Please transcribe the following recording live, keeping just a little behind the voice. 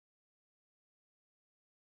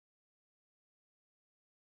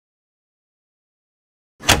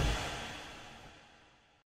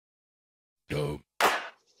This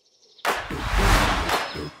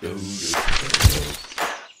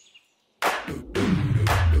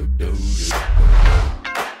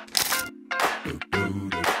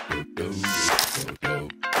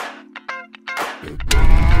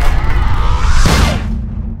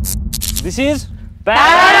is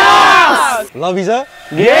Paradox! Love is a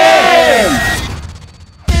game!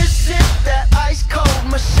 This shit that ice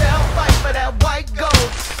cold Michelle fight for that white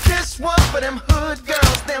gold. This one for them hood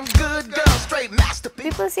girls, them good girls, straight masterpiece.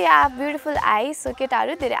 People say I have beautiful eyes, so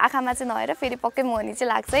केटाहरु धेरै आँखामा चाहिँ नहेर फेरि पक्कै मोहनी चाहिँ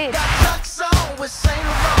लाग्छ है.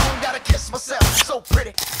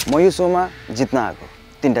 म यो शोमा जित्न आएको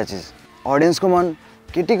तीनटा चीज ऑडियन्स को मन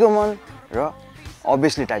केटीको मन र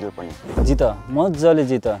obviously टाइटल पनि जित मज्जाले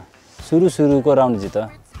जित सुरुको राउन्ड जित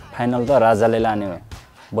फाइनल त राजाले लाने हो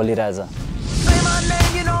बलि राजा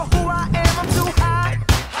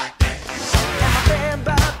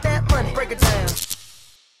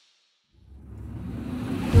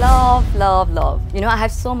Love. You know, I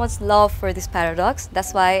have so much love for this Paradox.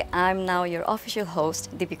 That's why I'm now your official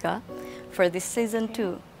host, Deepika, for this season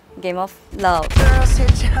 2 Game of Love. Girls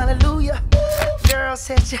hit you hallelujah. Girls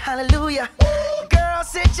hit you hallelujah.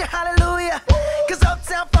 Girls hit you hallelujah. Cause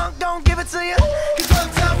Uptown Funk don't give it to you. Cause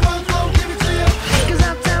Uptown Funk don't give it to you. Cause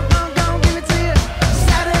Uptown Funk don't give it to you.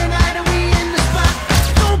 Saturday night and we in the spot.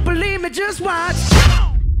 Don't believe me, just watch.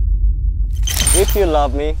 If you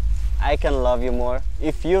love me, I can love you more.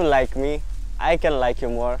 If you like me, I can like you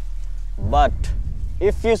more. But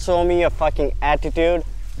if you show me a fucking attitude,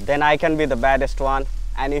 then I can be the baddest one.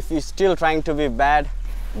 And if you're still trying to be bad,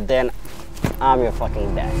 then I'm your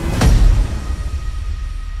fucking dad.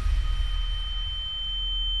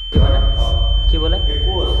 के बोले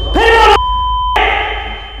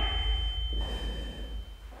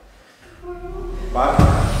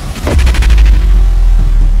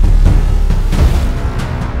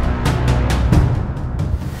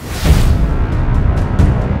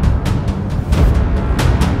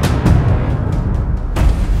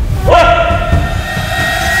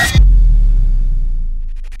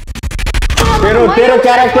तेरो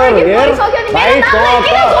character हेर भाइ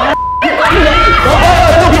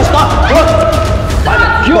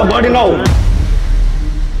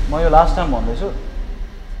म यो last time भन्दैछु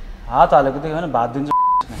हात हालेको देख्यो भने भात दिन्छु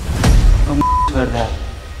छोड्दै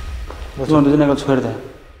छोड्दै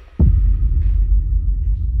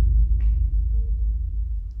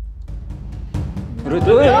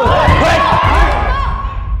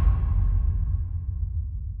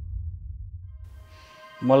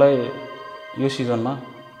मलाई यो सिजनमा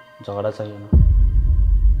झगडा चाहिएन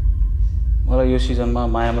मलाई यो सिजनमा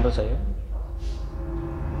माया मात्र चाहियो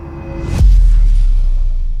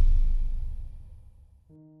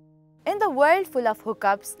In the world full of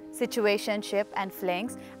hookups, situationship and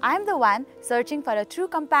flings, I'm the one searching for a true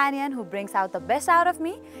companion who brings out the best out of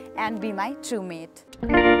me and be my true mate.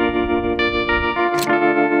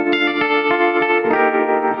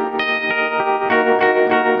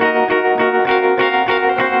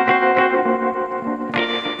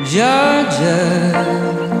 Georgia,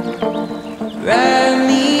 wrap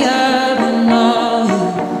me up in all your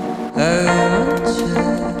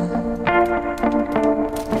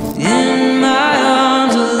in my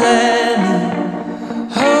arms, let me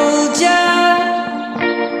hold you.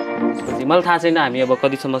 मलाई थाहा छैन हामी अब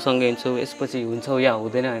कतिसम्म सँगै हिँड्छौँ यसपछि हुन्छौँ या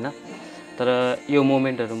हुँदैन हैन तर यो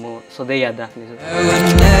मोमेन्टहरु म सधैँ याद राख्नेछु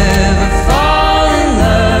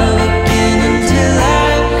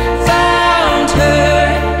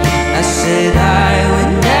I said I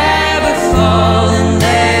would never fall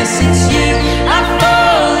unless it's you I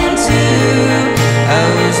fall into. I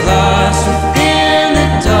was lost within the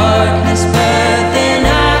darkness, but then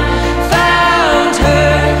I found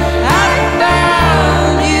her. I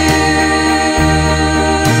found you.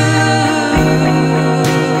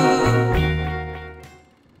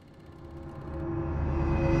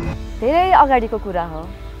 धेरै अगाडिको कुरा हो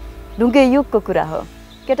ढुङ्गे युगको कुरा हो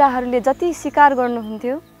केटाहरूले जति शिकार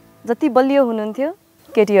गर्नुहुन्थ्यो जति बलियो हुनुहुन्थ्यो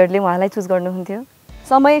केटीहरूले उहाँलाई चुज गर्नुहुन्थ्यो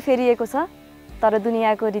समय फेरिएको छ तर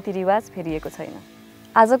दुनियाको रीतिरिवाज फेरिएको छैन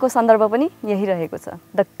आजको सन्दर्भ पनि यही रहेको छ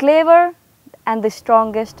the clever and the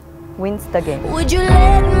strongest wins the game. Would you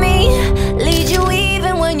let me lead you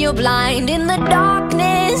even when you're blind in the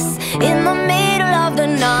darkness, in the middle of the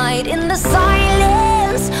night, in the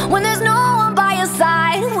silence, when there's no one by your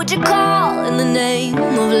side? Would you call in the name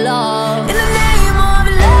of love? In the name of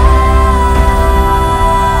love,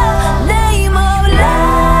 name of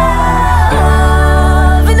love,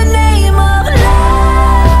 in the name of love,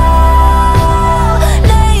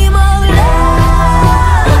 name of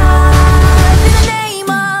love, in the name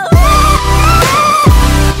of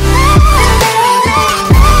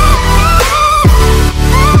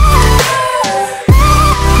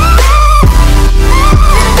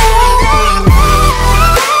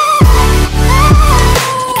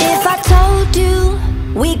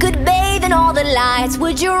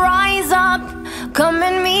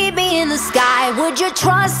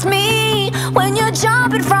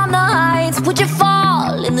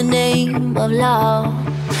in the name of love.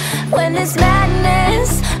 When there's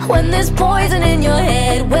madness, when there's poison in your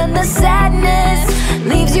head, when the sadness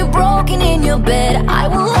leaves you broken in your bed, I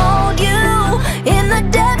will hold you in the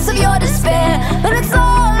depths of your despair. But it's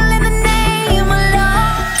all in the name of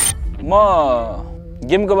love. म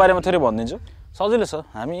गेमको बारेमा थोरै भनिदिन्छु सजिलो छ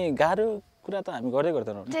हामी गाह्रो कुरा त हामी गर्दै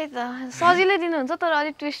गर्दैनौँ त्यही त सजिलै दिनुहुन्छ तर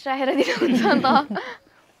अलि ट्विस्ट राखेर दिनुहुन्छ नि त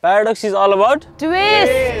Paradox is all about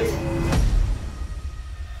twist